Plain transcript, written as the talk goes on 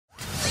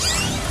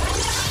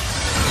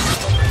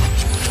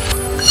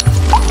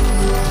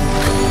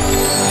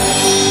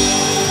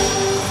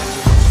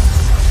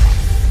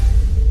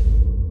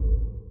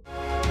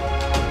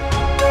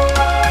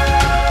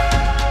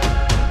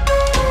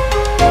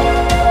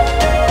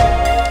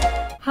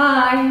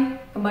Hai,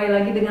 kembali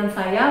lagi dengan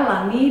saya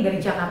Lannie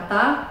dari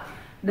Jakarta.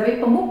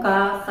 Dari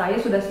pembuka, saya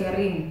sudah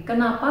sharing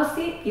kenapa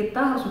sih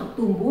kita harus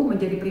bertumbuh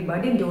menjadi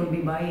pribadi yang jauh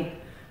lebih baik.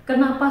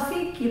 Kenapa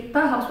sih kita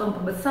harus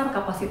memperbesar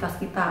kapasitas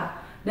kita.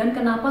 Dan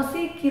kenapa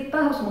sih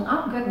kita harus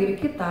mengupgrade diri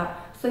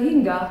kita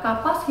sehingga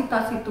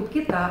kapasitas hidup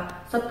kita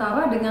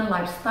setara dengan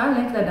lifestyle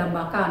yang kita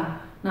dambakan.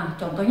 Nah,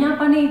 contohnya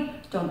apa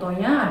nih?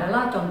 Contohnya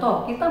adalah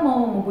kita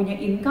mau mempunyai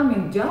income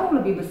yang jauh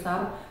lebih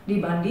besar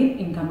dibanding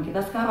income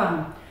kita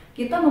sekarang.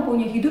 Kita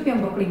mempunyai hidup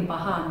yang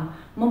berkelimpahan,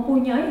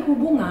 mempunyai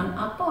hubungan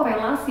atau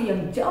relasi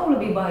yang jauh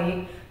lebih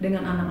baik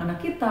dengan anak-anak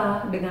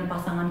kita, dengan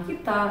pasangan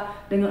kita,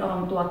 dengan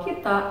orang tua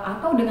kita,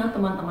 atau dengan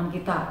teman-teman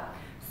kita.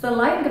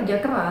 Selain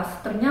kerja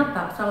keras,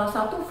 ternyata salah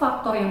satu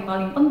faktor yang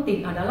paling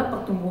penting adalah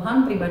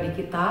pertumbuhan pribadi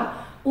kita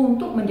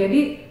untuk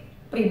menjadi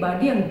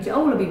pribadi yang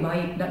jauh lebih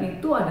baik, dan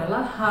itu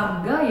adalah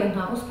harga yang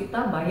harus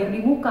kita bayar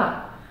di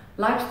muka.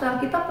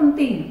 Lifestyle kita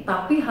penting,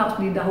 tapi harus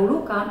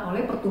didahulukan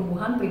oleh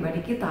pertumbuhan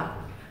pribadi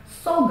kita.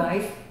 So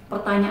guys,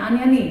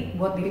 pertanyaannya nih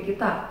buat diri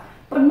kita,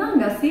 pernah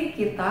nggak sih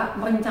kita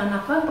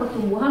merencanakan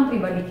pertumbuhan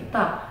pribadi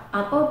kita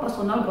atau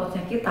personal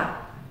growth-nya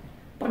kita?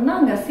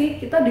 Pernah nggak sih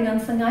kita dengan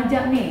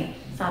sengaja nih,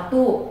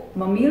 satu,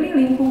 memilih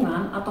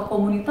lingkungan atau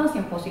komunitas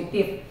yang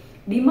positif,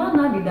 di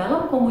mana di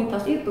dalam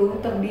komunitas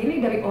itu terdiri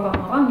dari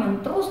orang-orang yang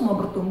terus mau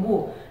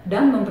bertumbuh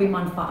dan memberi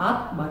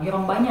manfaat bagi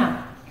orang banyak.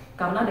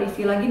 Karena ada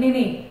istilah gini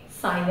nih,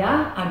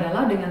 saya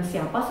adalah dengan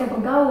siapa saya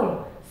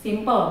bergaul.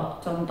 Simple,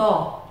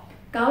 contoh.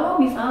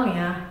 Kalau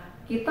misalnya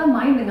kita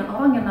main dengan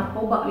orang yang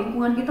narkoba,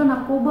 lingkungan kita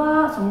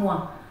narkoba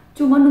semua,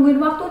 cuma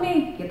nungguin waktu nih,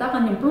 kita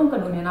akan nyemplung ke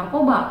dunia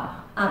narkoba.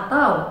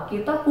 Atau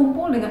kita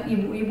kumpul dengan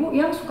ibu-ibu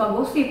yang suka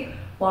gosip,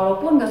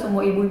 walaupun gak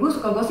semua ibu-ibu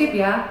suka gosip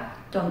ya,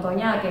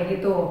 contohnya kayak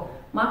gitu.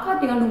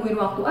 Maka dengan nungguin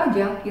waktu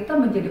aja, kita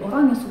menjadi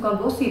orang yang suka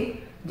gosip.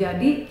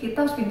 Jadi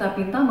kita harus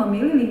pintar-pintar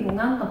memilih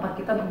lingkungan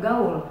tempat kita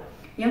bergaul.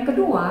 Yang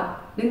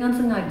kedua, dengan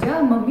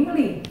sengaja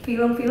memilih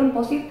film-film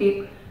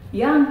positif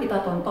yang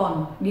kita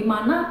tonton, di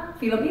mana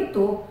film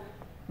itu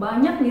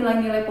banyak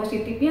nilai-nilai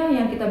positifnya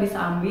yang kita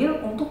bisa ambil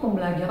untuk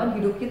pembelajaran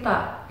hidup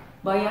kita.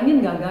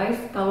 Bayangin gak guys,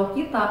 kalau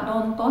kita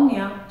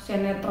nontonnya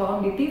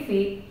sinetron di TV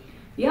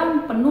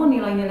yang penuh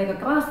nilai-nilai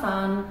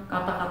kekerasan,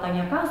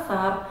 kata-katanya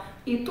kasar,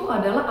 itu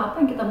adalah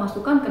apa yang kita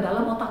masukkan ke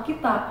dalam otak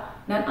kita.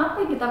 Dan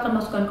apa yang kita akan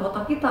masukkan ke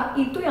otak kita,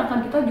 itu yang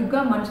akan kita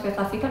juga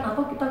manifestasikan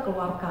atau kita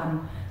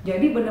keluarkan.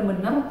 Jadi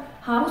benar-benar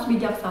harus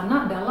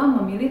bijaksana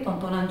dalam memilih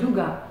tontonan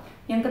juga.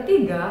 Yang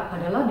ketiga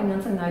adalah dengan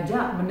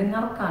sengaja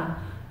mendengarkan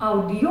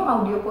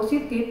audio-audio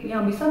positif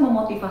yang bisa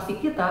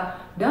memotivasi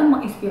kita dan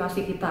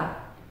menginspirasi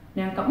kita.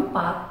 Yang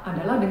keempat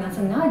adalah dengan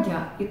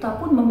sengaja kita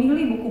pun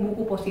memilih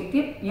buku-buku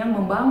positif yang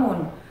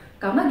membangun.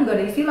 Karena juga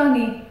ada istilah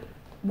nih,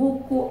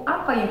 buku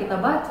apa yang kita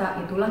baca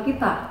itulah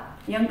kita.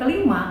 Yang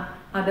kelima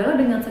adalah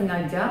dengan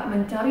sengaja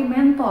mencari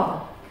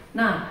mentor.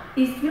 Nah,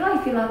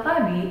 istilah-istilah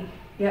tadi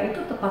ya itu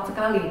tepat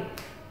sekali.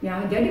 Ya,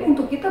 jadi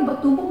untuk kita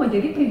bertumbuh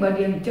menjadi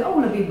pribadi yang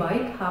jauh lebih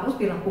baik harus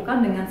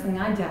dilakukan dengan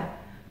sengaja.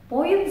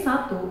 Poin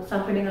 1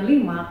 sampai dengan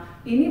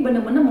 5 ini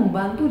benar-benar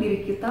membantu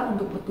diri kita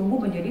untuk bertumbuh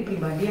menjadi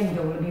pribadi yang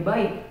jauh lebih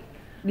baik.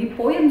 Di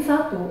poin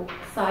 1,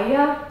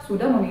 saya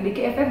sudah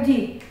memiliki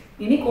FFG.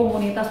 Ini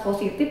komunitas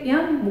positif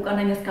yang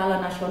bukan hanya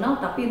skala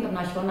nasional tapi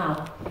internasional.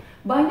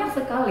 Banyak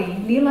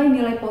sekali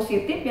nilai-nilai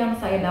positif yang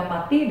saya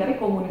dapati dari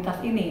komunitas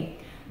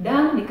ini.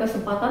 Dan di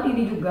kesempatan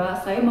ini juga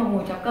saya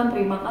mengucapkan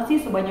terima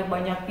kasih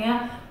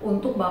sebanyak-banyaknya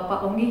untuk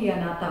Bapak Onggi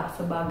Hianata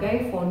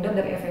sebagai founder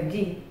dari FFG.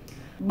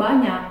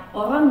 Banyak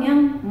orang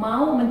yang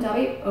mau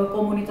mencari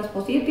komunitas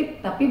positif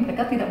tapi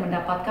mereka tidak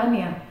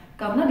mendapatkannya.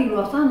 Karena di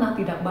luar sana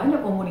tidak banyak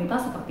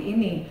komunitas seperti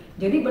ini.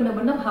 Jadi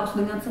benar-benar harus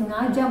dengan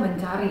sengaja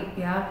mencari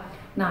ya.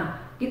 Nah,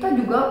 kita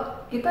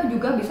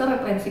juga bisa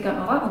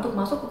referensikan orang untuk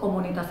masuk ke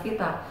komunitas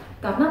kita.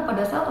 Karena pada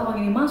saat orang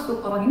ini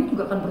masuk, orang ini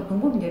juga akan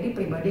bertumbuh menjadi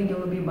pribadi yang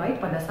jauh lebih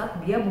baik pada saat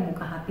dia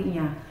membuka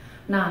hatinya.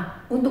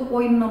 Nah, untuk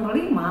poin nomor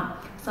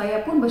 5, saya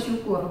pun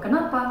bersyukur.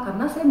 Kenapa?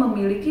 Karena saya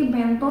memiliki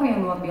mentor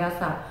yang luar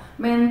biasa.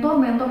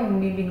 Mentor-mentor yang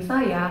membimbing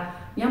saya,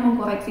 yang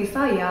mengkoreksi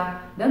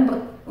saya, dan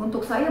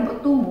untuk saya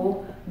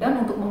bertumbuh,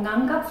 dan untuk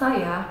mengangkat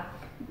saya,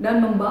 dan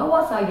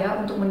membawa saya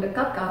untuk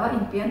mendekat ke arah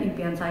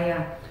impian-impian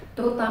saya.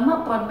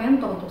 Terutama peran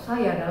mentor untuk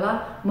saya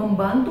adalah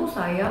membantu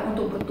saya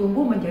untuk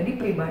bertumbuh menjadi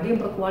pribadi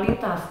yang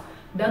berkualitas.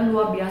 Dan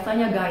luar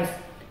biasanya guys,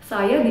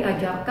 saya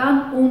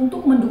diajarkan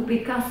untuk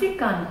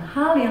menduplikasikan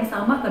hal yang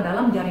sama ke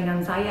dalam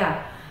jaringan saya.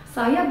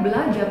 Saya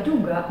belajar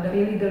juga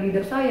dari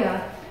leader-leader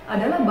saya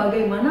adalah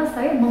bagaimana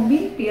saya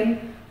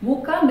memimpin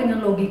bukan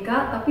dengan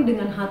logika tapi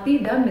dengan hati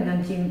dan dengan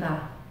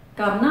cinta.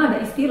 Karena ada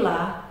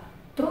istilah,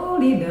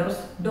 true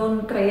leaders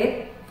don't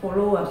create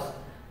followers,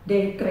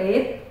 they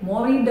create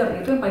more leader.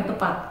 Itu yang paling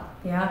tepat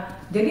ya.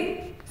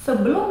 Jadi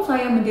sebelum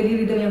saya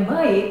menjadi leader yang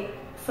baik,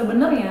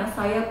 sebenarnya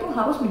saya tuh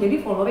harus menjadi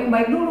follower yang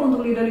baik dulu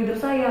untuk leader-leader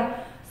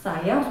saya.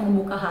 Saya harus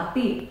membuka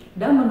hati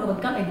dan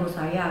menurunkan ego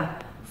saya.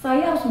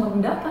 Saya harus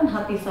merendahkan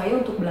hati saya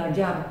untuk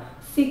belajar.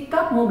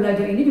 Sikap mau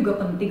belajar ini juga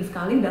penting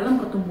sekali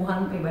dalam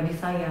pertumbuhan pribadi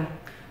saya.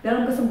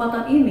 dalam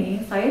kesempatan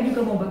ini saya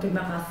juga mau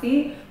berterima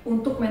kasih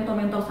untuk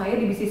mentor-mentor saya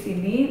di bisnis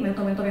ini,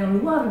 mentor-mentor yang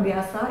luar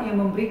biasa yang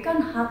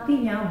memberikan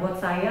hatinya buat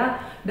saya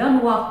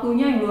dan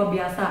waktunya yang luar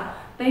biasa.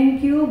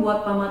 Thank you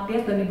buat Pak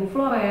Matias dan Ibu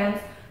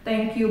Florence,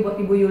 thank you buat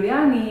Ibu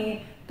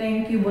Yuliani,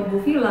 thank you buat Bu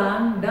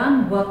Filan,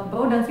 dan buat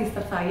bro dan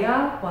sister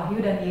saya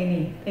Wahyu dan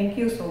Yeni. Thank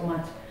you so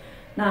much.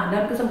 Nah,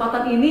 dalam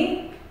kesempatan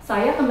ini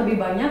saya akan lebih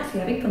banyak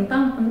sharing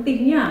tentang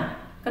pentingnya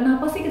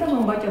kenapa sih kita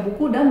harus membaca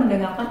buku dan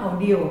mendengarkan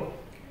audio.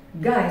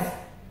 Guys,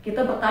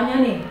 kita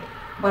bertanya nih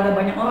kepada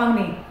banyak orang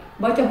nih,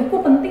 baca buku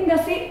penting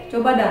gak sih?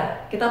 Coba dah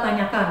kita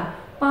tanyakan.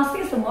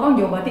 Pasti semua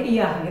orang jawabannya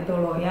iya gitu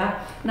loh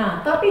ya.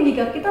 Nah, tapi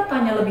jika kita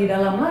tanya lebih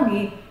dalam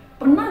lagi,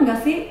 pernah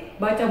gak sih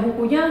baca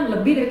bukunya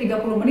lebih dari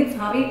 30 menit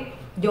sehari?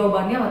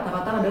 Jawabannya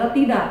rata-rata adalah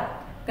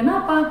tidak.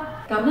 Kenapa?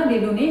 Karena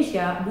di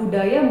Indonesia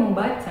budaya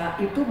membaca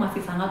itu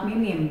masih sangat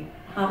minim.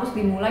 Harus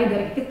dimulai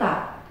dari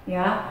kita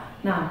ya.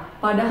 Nah,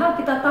 padahal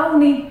kita tahu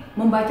nih,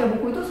 membaca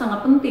buku itu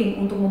sangat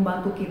penting untuk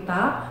membantu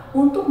kita,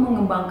 untuk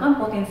mengembangkan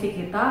potensi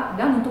kita,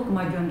 dan untuk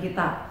kemajuan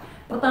kita.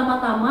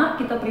 Pertama-tama,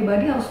 kita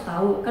pribadi harus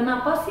tahu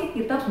kenapa sih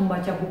kita harus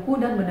membaca buku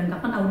dan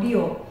mendengarkan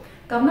audio.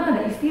 Karena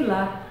ada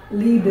istilah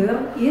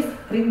leader is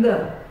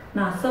reader.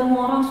 Nah,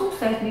 semua orang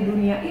sukses di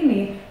dunia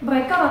ini,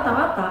 mereka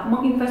rata-rata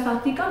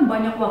menginvestasikan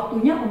banyak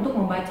waktunya untuk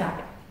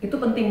membaca.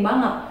 Itu penting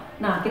banget.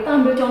 Nah, kita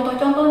ambil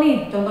contoh-contoh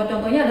nih.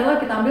 Contoh-contohnya adalah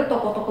kita ambil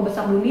tokoh-tokoh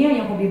besar dunia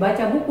yang hobi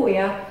baca buku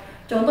ya.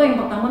 Contoh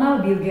yang pertama adalah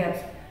Bill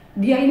Gates.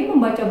 Dia ini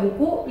membaca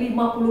buku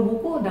 50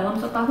 buku dalam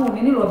setahun.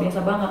 Ini luar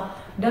biasa banget.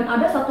 Dan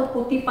ada satu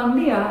kutipan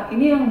dia,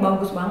 ini yang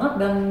bagus banget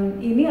dan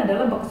ini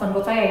adalah berkesan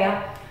buat saya ya.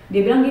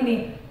 Dia bilang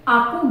gini,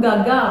 aku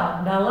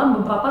gagal dalam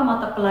beberapa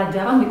mata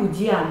pelajaran di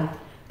ujian.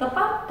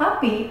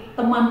 Tapi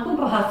temanku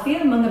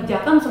berhasil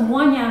mengerjakan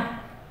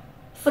semuanya.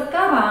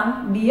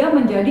 Sekarang dia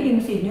menjadi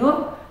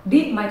insinyur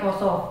di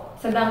Microsoft.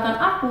 Sedangkan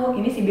aku,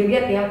 ini si Bill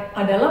Gates ya,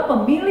 adalah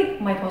pemilik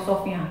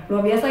Microsoft-nya.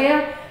 Luar biasa ya.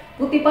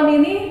 Kutipan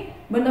ini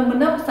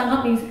benar-benar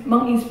sangat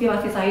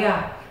menginspirasi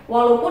saya.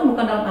 Walaupun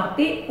bukan dalam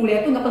arti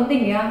kuliah itu nggak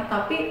penting ya,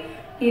 tapi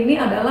ini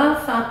adalah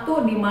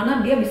satu di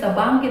mana dia bisa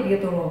bangkit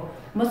gitu loh.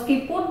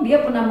 Meskipun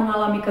dia pernah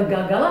mengalami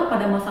kegagalan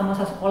pada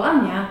masa-masa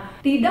sekolahnya,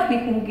 tidak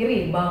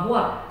dipungkiri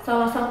bahwa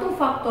salah satu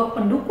faktor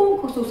pendukung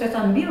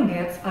kesuksesan Bill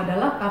Gates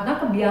adalah karena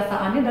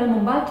kebiasaannya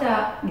dalam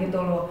membaca gitu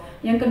loh.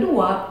 Yang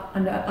kedua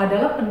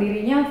adalah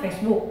pendirinya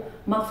Facebook,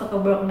 Mark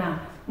Zuckerberg.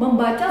 Nah,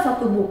 membaca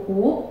satu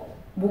buku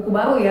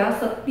baru ya,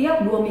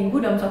 setiap 2 minggu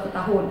dalam 1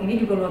 tahun.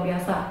 Ini juga luar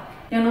biasa.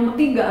 Yang nomor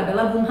 3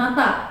 adalah Bung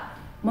Hatta.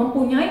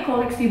 Mempunyai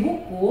koleksi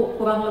buku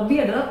kurang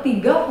lebih adalah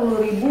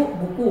 30.000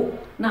 buku.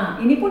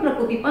 Nah, ini pun ada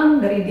kutipan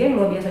dari dia yang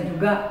luar biasa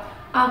juga.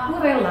 Aku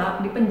rela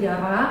di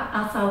penjara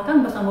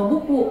asalkan bersama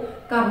buku,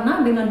 karena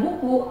dengan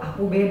buku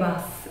aku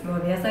bebas. Luar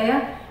biasa ya.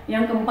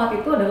 Yang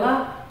keempat itu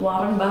adalah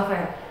Warren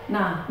Buffett.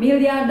 Nah,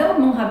 miliarder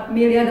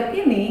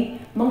ini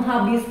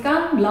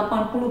menghabiskan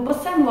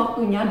 80%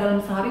 waktunya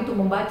dalam sehari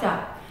untuk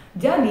membaca.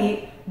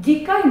 Jadi,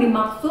 jika yang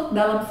dimaksud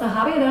dalam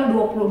sehari adalah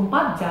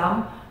 24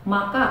 jam,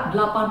 maka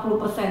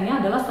 80%-nya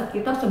adalah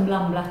sekitar 19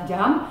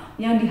 jam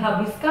yang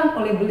dihabiskan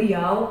oleh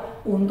beliau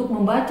untuk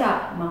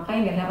membaca. Maka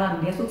yang gak heran,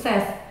 dia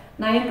sukses.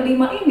 Nah, yang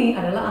kelima ini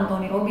adalah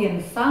Anthony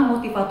Robbins, sang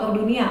motivator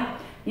dunia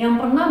yang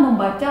pernah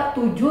membaca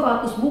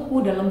 700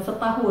 buku dalam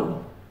setahun.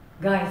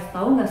 Guys,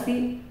 tahu gak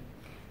sih?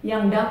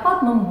 Yang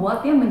dapat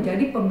membuatnya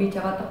menjadi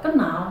pembicara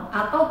terkenal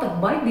atau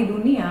terbaik di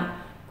dunia,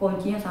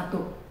 kuncinya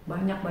satu,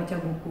 banyak baca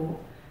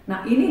buku.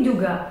 Nah, ini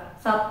juga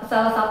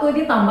salah satu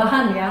ini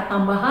tambahan ya,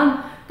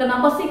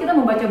 kenapa sih kita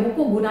membaca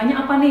buku,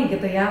 gunanya apa nih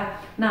gitu ya.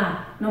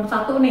 Nah, nomor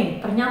 1 nih,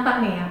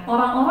 ternyata nih ya,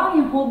 orang-orang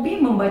yang hobi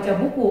membaca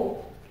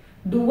buku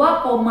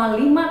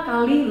 2,5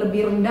 kali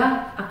lebih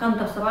rendah akan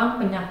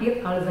terserang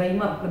penyakit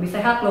Alzheimer, lebih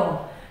sehat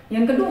loh.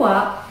 Yang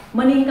kedua,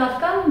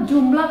 meningkatkan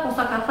jumlah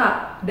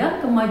kosakata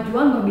dan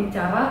kemajuan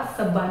berbicara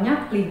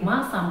sebanyak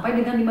 5 sampai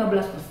dengan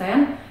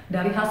 15%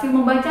 dari hasil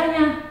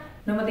membacanya.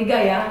 Nomor 3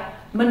 ya,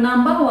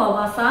 menambah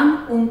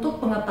wawasan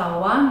untuk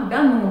pengetahuan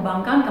dan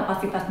mengembangkan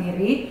kapasitas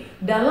diri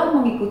dalam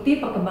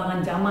mengikuti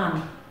perkembangan zaman.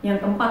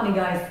 Yang keempat nih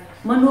guys,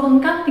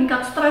 menurunkan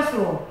tingkat stres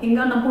loh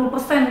hingga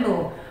 60%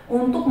 tuh,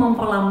 untuk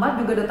memperlambat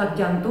juga detak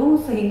jantung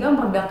sehingga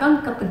meredakan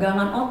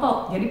ketegangan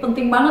otot. Jadi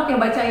penting banget ya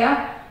baca ya.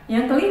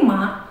 Yang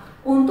kelima,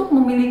 untuk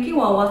memiliki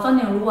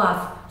wawasan yang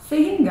luas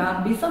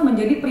sehingga bisa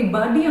menjadi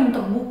pribadi yang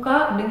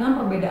terbuka dengan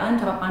perbedaan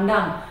cara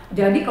pandang.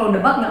 Jadi kalau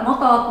debat nggak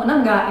ngotot, benar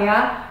nggak ya?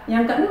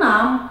 Yang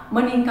keenam,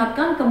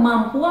 meningkatkan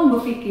kemampuan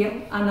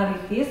berpikir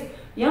analitis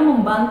yang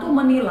membantu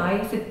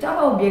menilai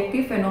secara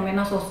objektif fenomena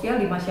sosial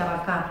di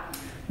masyarakat.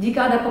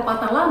 Jika ada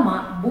pepatah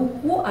lama,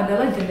 buku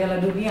adalah jendela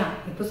dunia,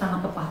 itu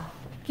sangat tepat.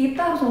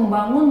 Kita harus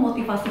membangun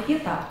motivasi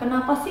kita.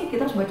 Kenapa sih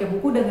kita harus baca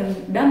buku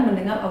dan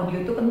mendengar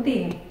audio itu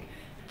penting?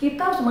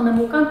 Kita harus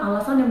menemukan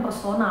alasan yang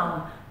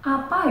personal.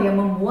 Apa yang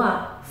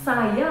membuat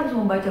saya harus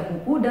membaca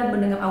buku dan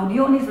mendengar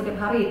audio nih setiap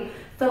hari?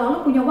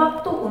 Selalu punya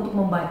waktu untuk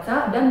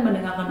membaca dan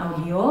mendengarkan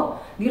audio,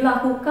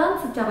 dilakukan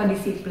secara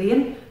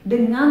disiplin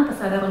dengan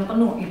kesadaran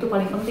penuh, itu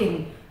paling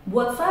penting.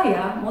 Buat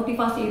saya,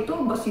 motivasi itu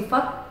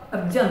bersifat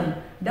urgent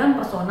dan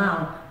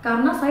personal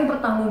karena saya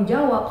bertanggung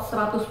jawab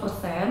 100%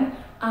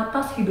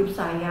 atas hidup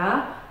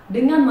saya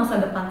dengan masa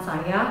depan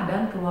saya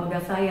dan keluarga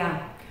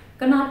saya.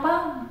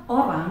 Kenapa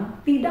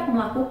orang tidak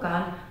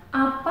melakukan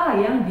apa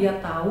yang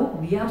dia tahu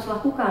dia harus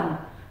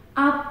lakukan?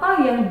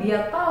 Apa yang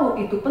dia tahu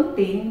itu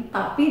penting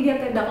tapi dia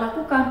tidak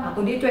lakukan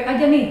atau dia cuek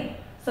aja nih.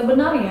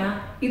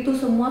 Sebenarnya itu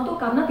semua tuh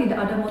karena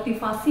tidak ada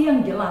motivasi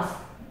yang jelas.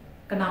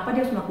 Kenapa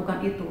dia harus melakukan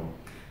itu?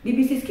 Di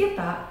bisnis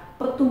kita,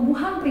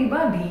 pertumbuhan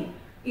pribadi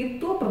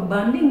itu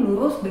berbanding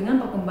lurus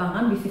dengan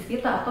perkembangan bisnis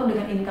kita atau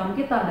dengan income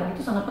kita, dan itu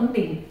sangat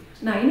penting.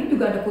 Nah, ini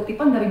juga ada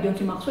kutipan dari John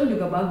C. Maxwell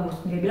juga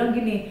bagus. Dia bilang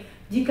gini,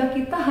 jika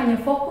kita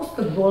hanya fokus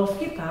ke goals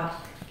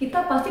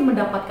kita pasti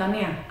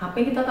mendapatkannya. Apa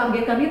yang kita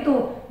targetkan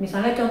itu.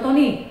 Misalnya contoh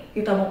nih,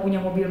 kita mau punya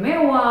mobil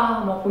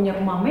mewah, mau punya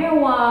rumah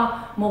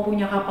mewah, mau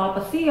punya kapal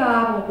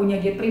pesiar, mau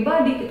punya jet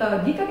pribadi.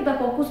 Jika kita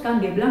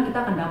fokuskan, dia bilang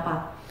kita akan dapat.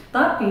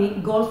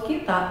 Tapi goals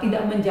kita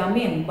tidak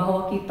menjamin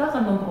bahwa kita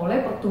akan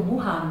memperoleh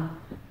pertumbuhan.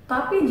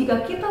 Tapi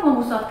jika kita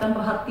memusatkan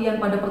perhatian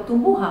pada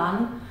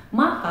pertumbuhan,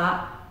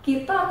 maka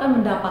kita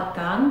akan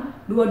mendapatkan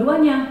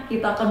dua-duanya.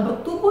 Kita akan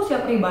bertumbuh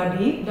secara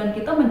pribadi dan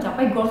kita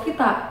mencapai goals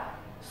kita.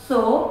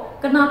 So,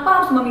 kenapa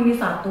harus memilih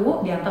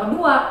satu di antara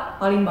dua?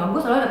 Paling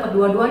bagus adalah dapat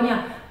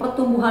dua-duanya.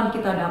 Pertumbuhan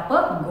kita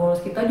dapat,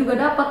 goals kita juga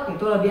dapat.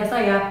 Itulah biasa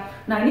ya.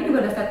 Nah, ini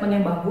juga ada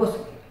statement yang bagus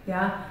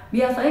ya.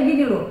 Biasanya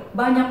gini loh,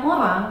 banyak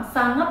orang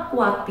sangat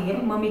khawatir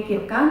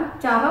memikirkan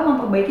cara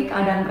memperbaiki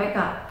keadaan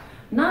mereka,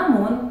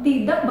 namun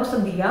tidak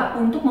bersedia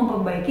untuk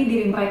memperbaiki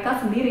diri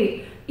mereka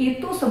sendiri.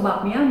 Itu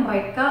sebabnya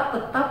mereka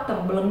tetap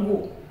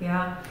terbelenggu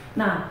ya.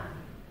 Nah,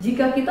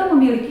 jika kita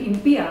memiliki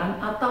impian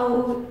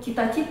atau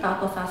cita-cita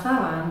atau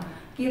sasaran,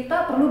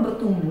 kita perlu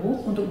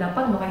bertumbuh untuk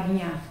dapat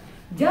meraihnya.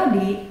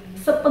 Jadi,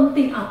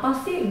 sepenting apa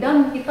sih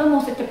dan kita mau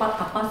secepat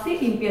apa sih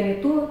impian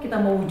itu kita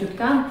mau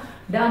wujudkan,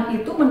 dan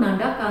itu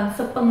menandakan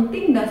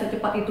sepenting dan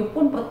secepat itu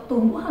pun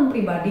pertumbuhan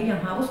pribadi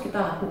yang harus kita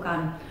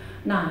lakukan.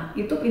 Nah,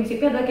 itu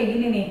prinsipnya adalah kayak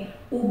gini nih,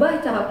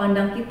 ubah cara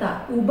pandang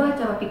kita, ubah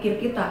cara pikir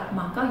kita,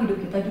 maka hidup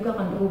kita juga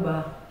akan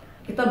berubah.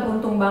 Kita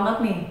beruntung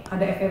banget nih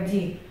ada FFG.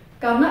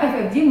 Karena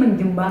FFG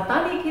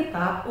menjembatani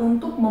kita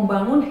untuk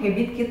membangun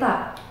habit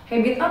kita.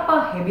 Habit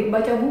apa? Habit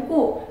baca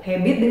buku,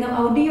 habit dengan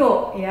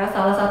audio, ya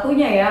salah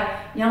satunya ya.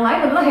 Yang lain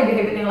adalah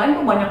habit-habit yang lain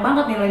tuh banyak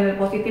banget nilai-nilai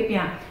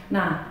positifnya.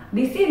 Nah,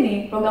 di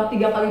sini program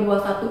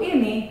 3x21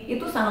 ini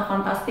itu sangat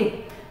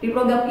fantastik. Di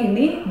program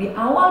ini, di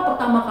awal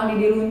pertama kali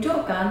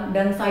diluncurkan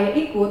dan saya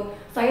ikut,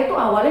 saya tuh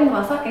awalnya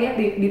merasa kayak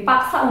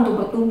dipaksa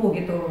untuk bertumbuh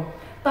gitu loh.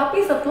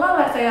 Tapi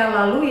setelah saya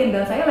laluin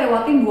dan saya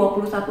lewatin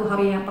 21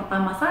 hari yang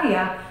pertama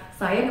saya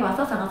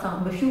merasa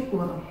sangat-sangat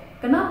bersyukur.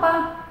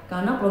 Kenapa?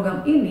 Karena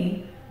program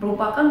ini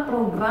merupakan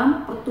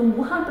program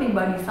pertumbuhan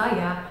pribadi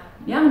saya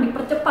yang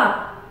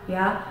dipercepat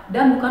ya,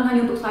 dan bukan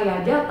hanya untuk saya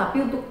aja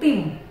tapi untuk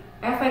tim.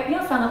 Efeknya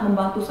sangat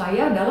membantu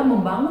saya dalam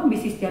membangun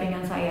bisnis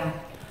jaringan saya.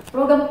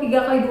 Program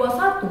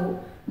 3x21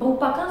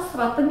 merupakan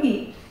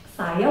strategi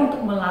saya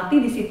untuk melatih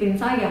disiplin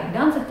saya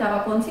dan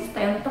secara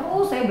konsisten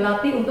terus saya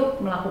berlatih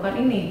untuk melakukan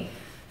ini.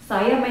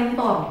 Saya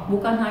mentor,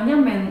 bukan hanya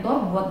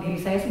mentor buat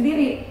diri saya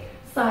sendiri.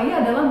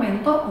 Saya adalah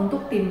mentor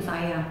untuk tim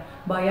saya.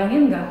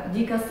 Bayangin nggak,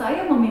 jika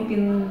saya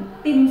memimpin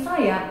tim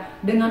saya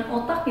dengan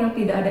otak yang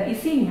tidak ada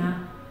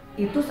isinya,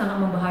 itu sangat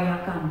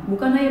membahayakan.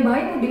 Bukan hanya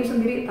bahaya untuk diri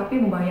sendiri, tapi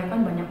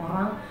membahayakan banyak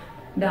orang.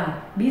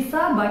 Dan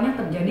bisa banyak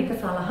terjadi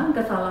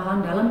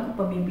kesalahan-kesalahan dalam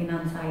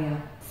kepemimpinan saya.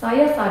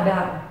 Saya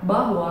sadar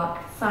bahwa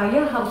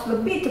saya harus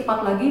lebih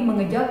cepat lagi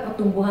mengejar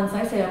pertumbuhan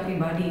saya secara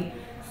pribadi.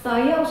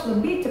 Saya harus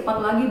lebih cepat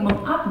lagi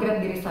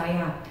mengupgrade diri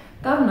saya.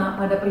 Karena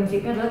pada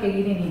prinsipnya adalah kayak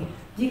gini nih,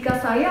 jika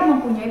saya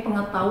mempunyai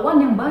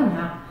pengetahuan yang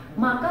banyak,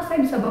 maka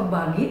saya bisa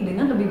berbagi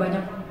dengan lebih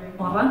banyak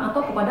orang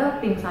atau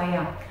kepada tim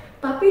saya.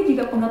 Tapi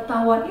jika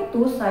pengetahuan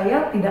itu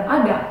saya tidak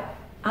ada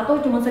atau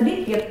cuma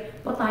sedikit,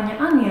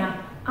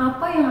 pertanyaannya,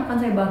 apa yang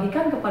akan saya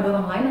bagikan kepada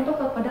orang lain atau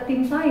kepada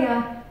tim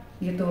saya?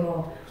 Gitu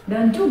loh.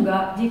 Dan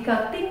juga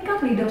jika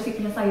tingkat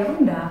leadershipnya saya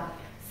rendah,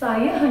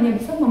 saya hanya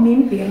bisa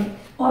memimpin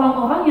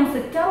orang-orang yang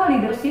secara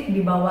leadership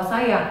di bawah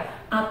saya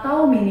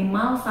atau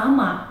minimal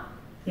sama.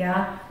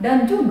 Ya,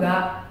 dan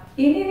juga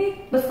ini nih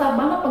besar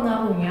banget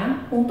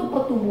pengaruhnya untuk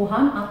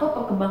pertumbuhan atau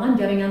perkembangan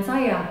jaringan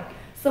saya.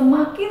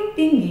 Semakin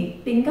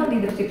tinggi tingkat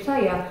leadership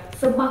saya,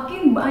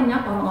 semakin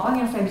banyak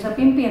orang-orang yang saya bisa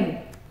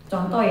pimpin.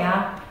 Contoh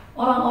ya,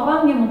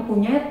 orang-orang yang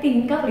mempunyai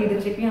tingkat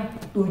leadershipnya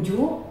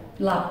 7,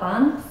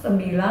 8,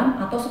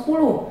 9, atau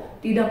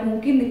 10 tidak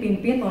mungkin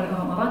dipimpin oleh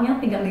orang-orang yang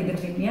tingkat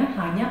leadershipnya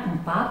hanya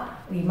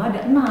 4, 5,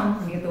 dan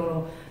 6 gitu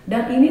loh.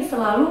 Dan ini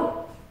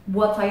selalu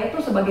buat saya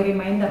tuh sebagai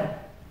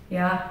reminder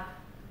ya.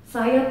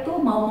 Saya tuh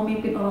mau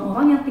memimpin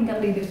orang-orang yang tingkat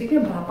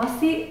leadershipnya berapa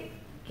sih?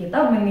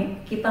 Kita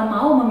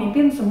mau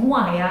memimpin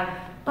semua ya.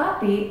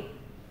 Tapi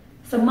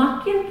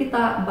semakin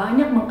kita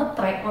banyak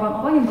mengattract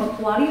orang-orang yang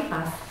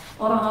berkualitas,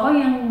 orang-orang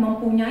yang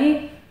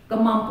mempunyai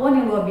kemampuan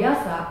yang luar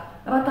biasa,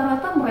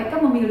 rata-rata mereka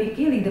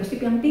memiliki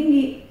leadership yang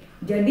tinggi.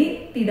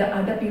 Jadi tidak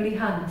ada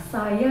pilihan,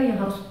 saya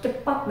yang harus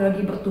cepat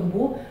lagi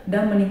bertumbuh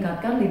dan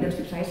meningkatkan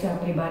leadership saya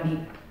secara pribadi.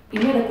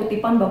 Ini ada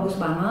kutipan bagus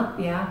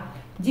banget ya.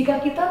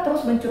 Jika kita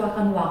terus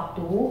mencurahkan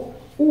waktu,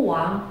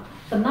 uang,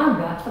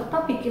 tenaga,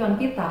 serta pikiran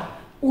kita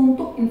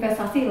untuk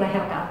investasi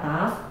leher ke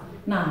atas,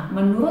 nah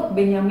menurut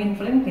Benjamin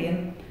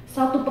Franklin,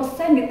 1%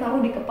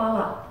 ditaruh di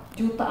kepala,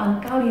 jutaan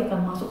kali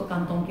akan masuk ke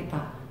kantong kita.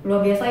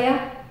 Luar biasa ya?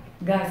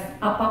 Guys,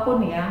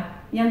 apapun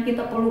ya yang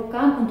kita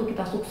perlukan untuk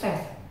kita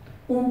sukses,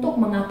 untuk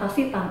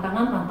mengatasi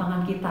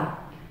tantangan-tantangan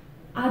kita.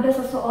 Ada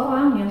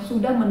seseorang yang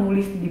sudah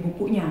menulis di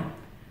bukunya.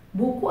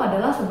 Buku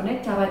adalah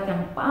sebenarnya cara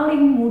yang paling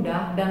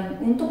mudah dan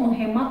untuk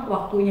menghemat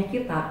waktunya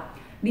kita,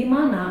 di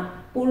mana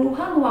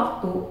puluhan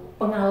waktu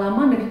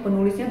pengalaman dari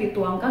penulisnya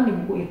dituangkan di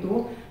buku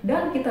itu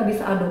dan kita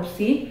bisa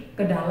adopsi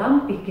ke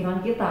dalam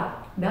pikiran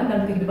kita dan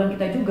dalam kehidupan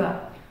kita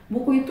juga.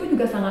 Buku itu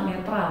juga sangat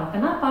netral.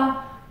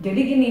 Kenapa? Jadi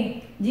gini,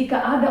 jika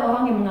ada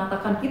orang yang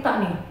mengatakan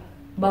kita nih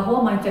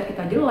bahwa mindset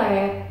kita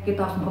jelek,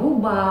 kita harus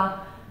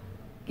berubah,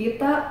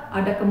 kita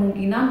ada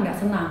kemungkinan nggak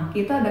senang,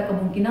 kita ada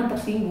kemungkinan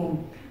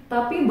tersinggung.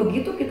 Tapi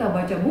begitu kita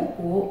baca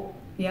buku,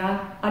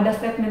 ya ada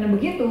statement yang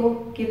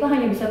begitu, kita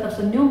hanya bisa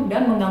tersenyum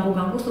dan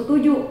mengganggu-ganggu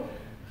setuju.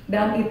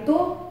 Dan itu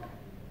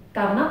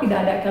karena tidak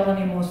ada ikatan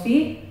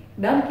emosi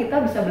dan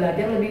kita bisa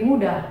belajar lebih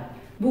mudah.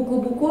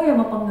 Buku-buku yang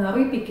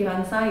mempengaruhi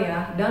pikiran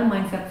saya dan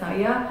mindset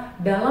saya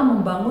dalam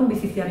membangun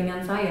bisnis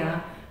jaringan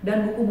saya.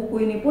 Dan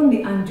buku-buku ini pun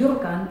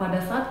dianjurkan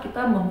pada saat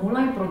kita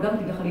memulai program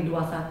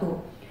 3x21.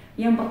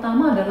 Yang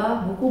pertama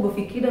adalah buku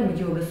Berpikir dan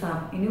Berjiwa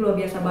Besar. Ini luar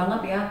biasa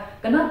banget ya.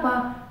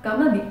 Kenapa?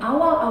 Karena di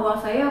awal-awal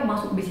saya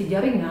masuk bisnis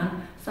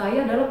jaringan,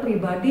 saya adalah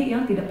pribadi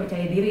yang tidak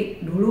percaya diri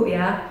dulu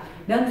ya.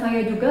 Dan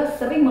saya juga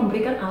sering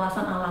memberikan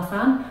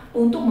alasan-alasan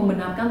untuk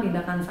membenarkan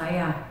tindakan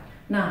saya.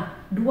 Nah,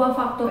 dua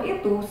faktor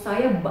itu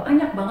saya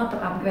banyak banget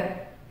terupgrade.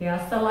 Ya,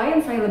 selain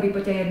saya lebih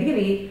percaya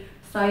diri,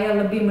 saya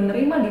lebih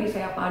menerima diri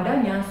saya apa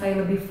adanya,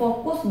 saya lebih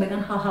fokus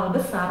dengan hal-hal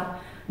besar.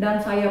 Dan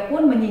saya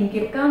pun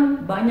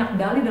menyingkirkan banyak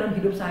dalih dalam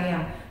hidup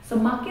saya.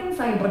 Semakin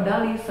saya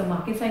berdalih,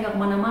 semakin saya nggak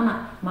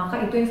kemana-mana.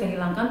 Maka itu yang saya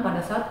hilangkan pada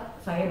saat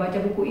saya baca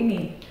buku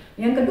ini.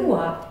 Yang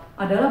kedua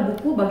adalah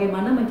buku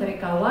Bagaimana Mencari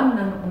Kawan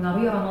dan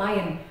Mempengaruhi Orang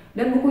Lain.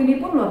 Dan buku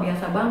ini pun luar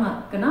biasa banget.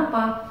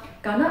 Kenapa?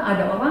 Karena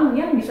ada orang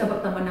yang bisa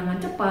berteman dengan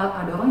cepat,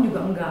 ada orang juga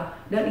enggak.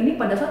 Dan ini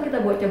pada saat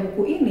kita baca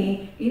buku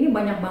ini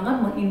banyak banget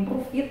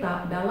mengimprove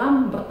kita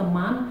dalam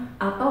berteman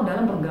atau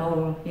dalam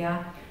bergaul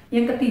ya.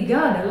 Yang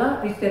ketiga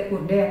adalah Rich Dad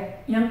Poor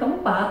Dad. Yang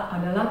keempat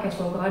adalah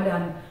Cash Flow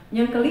Keadaan.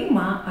 Yang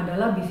kelima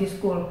adalah Business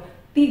School.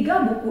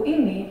 3 buku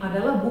ini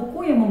adalah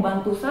buku yang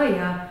membantu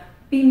saya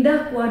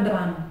pindah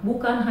kuadran.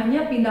 Bukan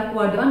hanya pindah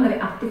kuadran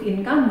dari active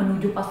income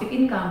menuju passive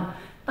income,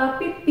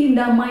 tapi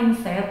pindah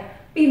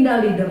mindset,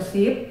 pindah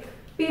leadership,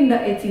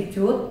 pindah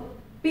attitude,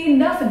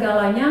 pindah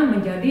segalanya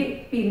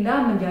pindah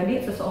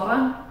menjadi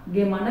seseorang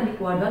gimana di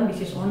kuadran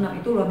business owner.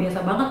 Itu luar biasa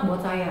banget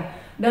buat saya.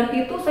 Dan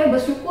itu saya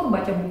bersyukur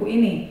baca buku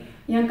ini.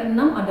 Yang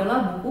keenam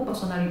adalah buku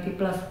Personality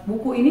Plus.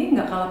 Buku ini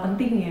nggak kalah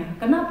pentingnya.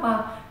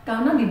 Kenapa?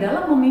 Karena di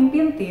dalam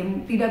memimpin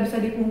tim, tidak bisa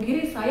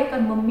dipungkiri saya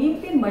akan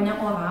memimpin banyak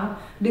orang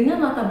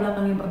dengan latar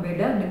belakang yang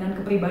berbeda, dengan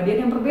kepribadian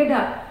yang berbeda.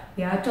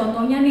 Ya,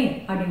 contohnya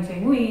nih, ada yang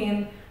sanguin,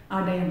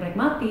 ada yang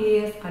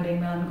pragmatis, ada yang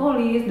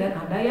melankolis, dan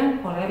ada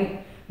yang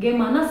kolerik.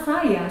 Gimana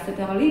saya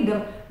secara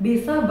leader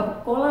bisa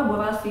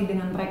berkolaborasi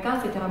dengan mereka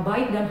secara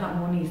baik dan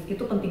harmonis.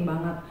 Itu penting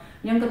banget.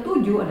 Yang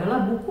ketujuh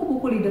adalah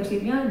buku-buku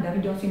leadershipnya dari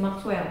John C.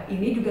 Maxwell.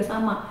 Ini juga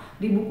sama.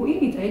 Di buku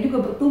ini saya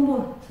juga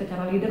bertumbuh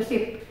secara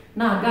leadership.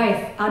 Nah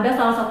guys, ada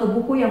salah satu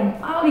buku yang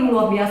paling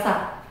luar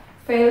biasa.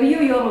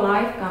 Value Your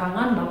Life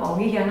karangan Bapak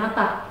Ogi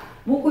Hianata.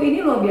 Buku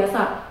ini luar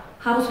biasa.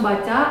 Harus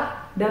baca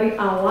dari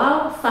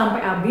awal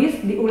sampai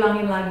habis,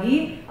 diulangin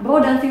lagi.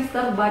 Bro dan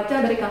sister, baca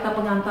dari kata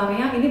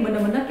pengantarnya. Ini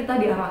benar-benar kita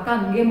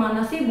diarahkan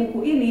gimana sih buku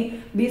ini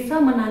bisa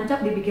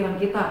menancap di pikiran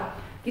kita.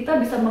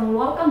 Kita bisa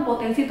mengeluarkan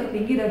potensi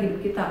tertinggi dari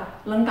hidup kita.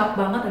 Lengkap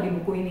banget di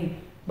buku ini.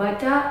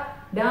 Baca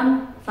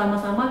dan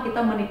sama-sama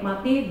kita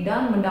menikmati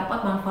dan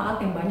mendapat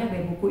manfaat yang banyak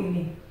dari buku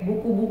ini.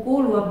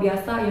 Buku-buku luar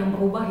biasa yang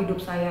merubah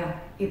hidup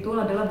saya. Itu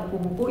adalah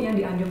buku-buku yang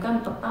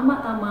dianjurkan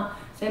pertama-tama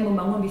saya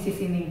membangun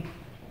bisnis ini.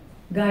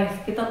 Guys,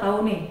 kita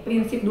tahu nih,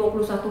 prinsip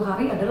 21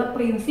 hari adalah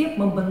prinsip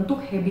membentuk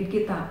habit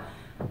kita.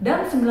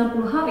 Dan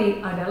 90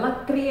 hari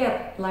adalah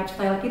create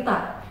lifestyle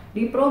kita.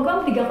 Di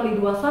program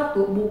 3x21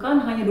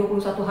 bukan hanya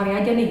 21 hari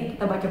aja nih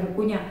kita baca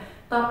bukunya,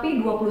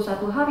 tapi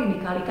 21 hari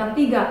dikalikan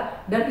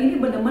 3. Dan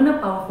ini benar-benar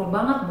powerful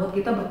banget buat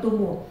kita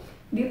bertumbuh.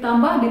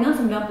 Ditambah dengan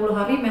 90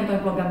 hari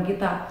mentoring program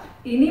kita.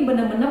 Ini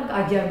benar-benar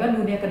keajaiban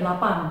dunia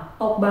ke-8.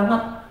 Top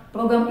banget.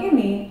 Program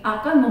ini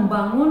akan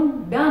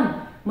membangun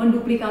dan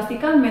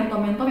menduplikasikan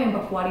mentor-mentor yang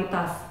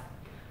berkualitas.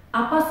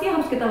 Apa sih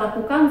yang harus kita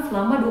lakukan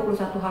selama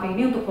 21 hari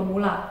ini untuk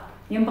pemula?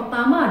 Yang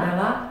pertama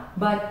adalah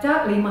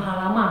baca 5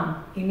 halaman.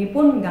 Ini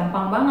pun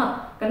gampang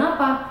banget.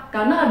 Kenapa?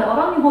 Karena ada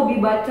orang yang hobi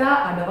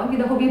baca, ada orang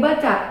tidak hobi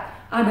baca.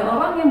 Ada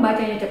orang yang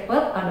bacanya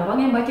cepat, ada orang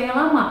yang bacanya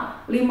lama.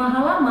 5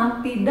 halaman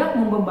tidak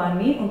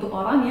membebani untuk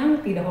orang yang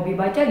tidak hobi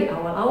baca di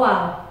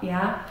awal-awal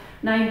ya.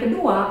 Nah yang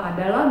kedua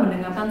adalah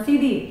mendengarkan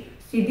CD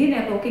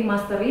Networking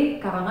Mastery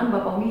karangan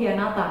Bapak Ogi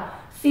Hianata.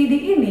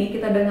 CD ini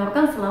kita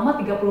dengarkan selama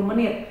 30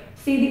 menit.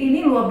 CD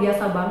ini luar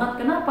biasa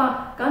banget.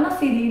 Kenapa? Karena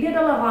CD ini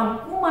adalah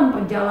rangkuman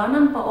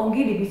perjalanan Pak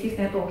Onggi di bisnis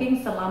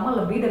networking selama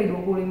lebih dari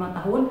 25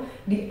 tahun.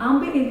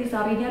 Diambil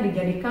intisarinya,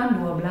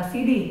 dijadikan 12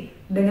 CD.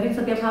 Dengerin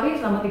setiap hari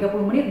selama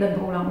 30 menit dan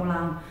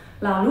berulang-ulang.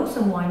 Lalu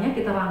semuanya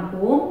kita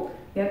rangkum,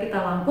 ya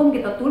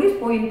kita tulis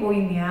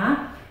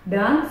poin-poinnya,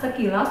 dan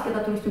sekilas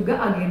kita tulis juga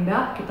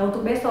agenda kita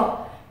untuk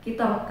besok.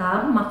 Kita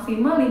rekam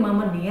maksimal 5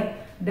 menit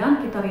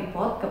dan kita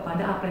report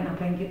kepada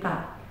upline-upline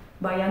kita.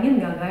 Bayangin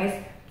nggak guys,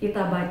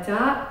 kita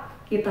baca,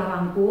 kita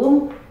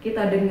rangkum,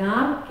 kita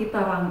dengar, kita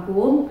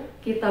rangkum,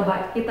 kita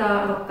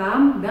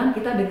rekam, dan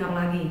kita dengar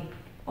lagi.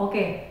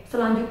 Oke,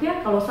 selanjutnya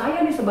kalau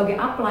saya nih sebagai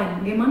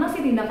upline, gimana sih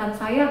tindakan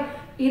saya?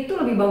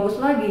 Itu lebih bagus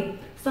lagi.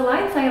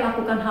 Selain saya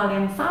lakukan hal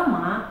yang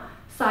sama,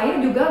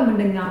 saya juga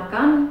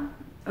mendengarkan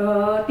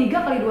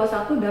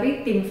 3x21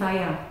 dari tim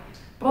saya.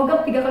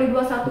 Program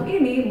 3x21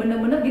 ini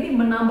benar-benar jadi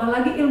menambah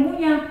lagi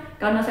ilmunya.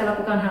 Karena saya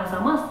lakukan hal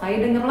sama,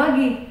 saya dengar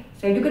lagi.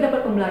 Saya juga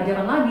dapat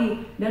pembelajaran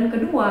lagi. Dan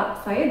kedua,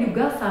 saya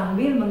juga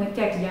sambil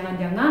mengecek,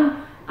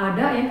 jangan-jangan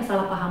ada yang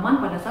kesalahpahaman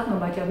pada saat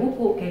membaca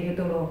buku, kayak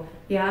gitu loh.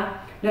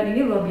 Ya, dan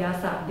ini luar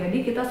biasa.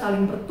 Jadi kita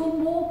saling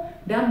bertumbuh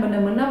dan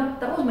benar-benar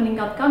terus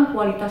meningkatkan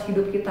kualitas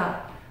hidup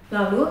kita.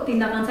 Lalu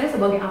tindakan saya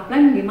sebagai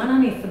upline gimana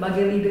nih?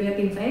 Sebagai leadernya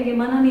tim saya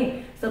gimana nih?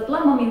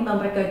 Setelah meminta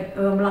mereka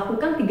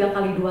melakukan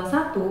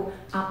 3x21,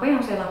 apa yang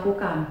saya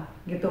lakukan?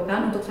 Gitu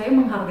kan? Untuk saya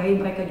menghargai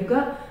mereka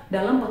juga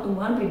dalam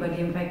pertumbuhan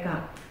pribadi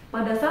mereka.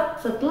 Pada saat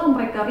setelah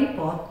mereka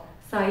report,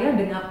 saya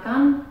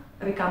dengarkan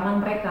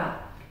rekaman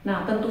mereka.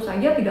 Nah, tentu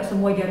saja tidak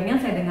semua jaringan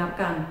saya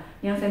dengarkan.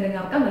 Yang saya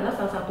dengarkan adalah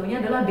salah satunya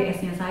adalah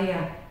DS-nya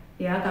saya.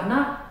 Ya,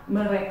 karena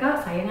mereka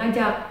saya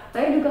ngajak.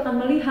 Saya juga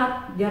akan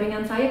melihat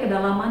jaringan saya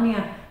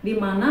kedalamannya, di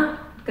mana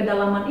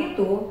kedalaman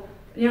itu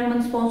yang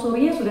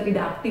mensponsorinya sudah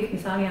tidak aktif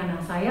misalnya.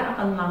 Nah, saya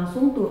akan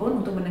langsung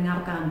turun untuk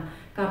mendengarkan.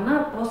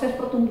 Karena proses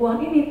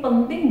pertumbuhan ini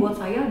penting buat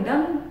saya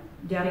dan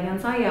jaringan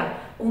saya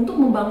untuk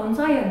membangun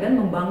saya dan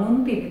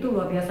membangun tim. Itu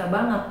luar biasa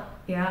banget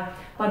ya.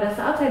 Pada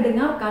saat saya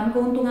dengarkan,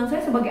 keuntungan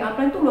saya sebagai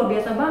upline itu luar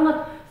biasa banget.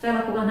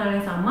 Saya lakukan hal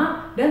yang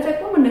sama dan saya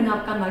pun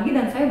mendengarkan lagi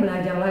dan saya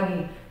belajar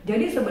lagi.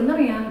 Jadi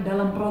sebenarnya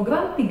dalam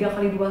program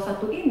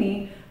 3x21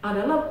 ini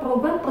adalah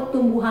program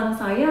pertumbuhan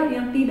saya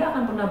yang tidak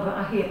akan pernah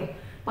berakhir.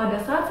 Pada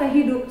saat saya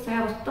hidup,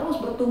 saya harus terus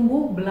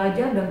bertumbuh,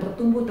 belajar dan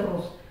bertumbuh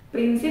terus.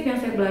 Prinsip yang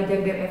saya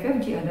belajar dari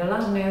FFG adalah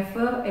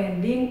never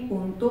ending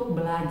untuk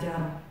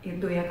belajar.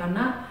 Itu ya,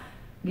 karena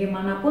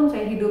gimana pun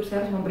saya hidup,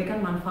 saya harus memberikan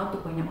manfaat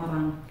untuk banyak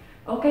orang.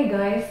 Oke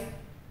guys,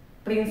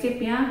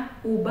 prinsipnya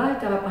ubah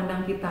cara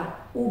pandang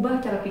kita, ubah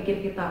cara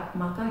pikir kita,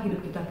 maka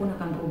hidup kita pun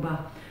akan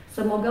berubah.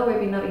 Semoga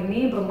webinar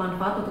ini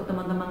bermanfaat untuk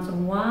teman-teman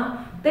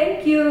semua.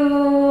 Thank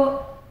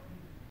you.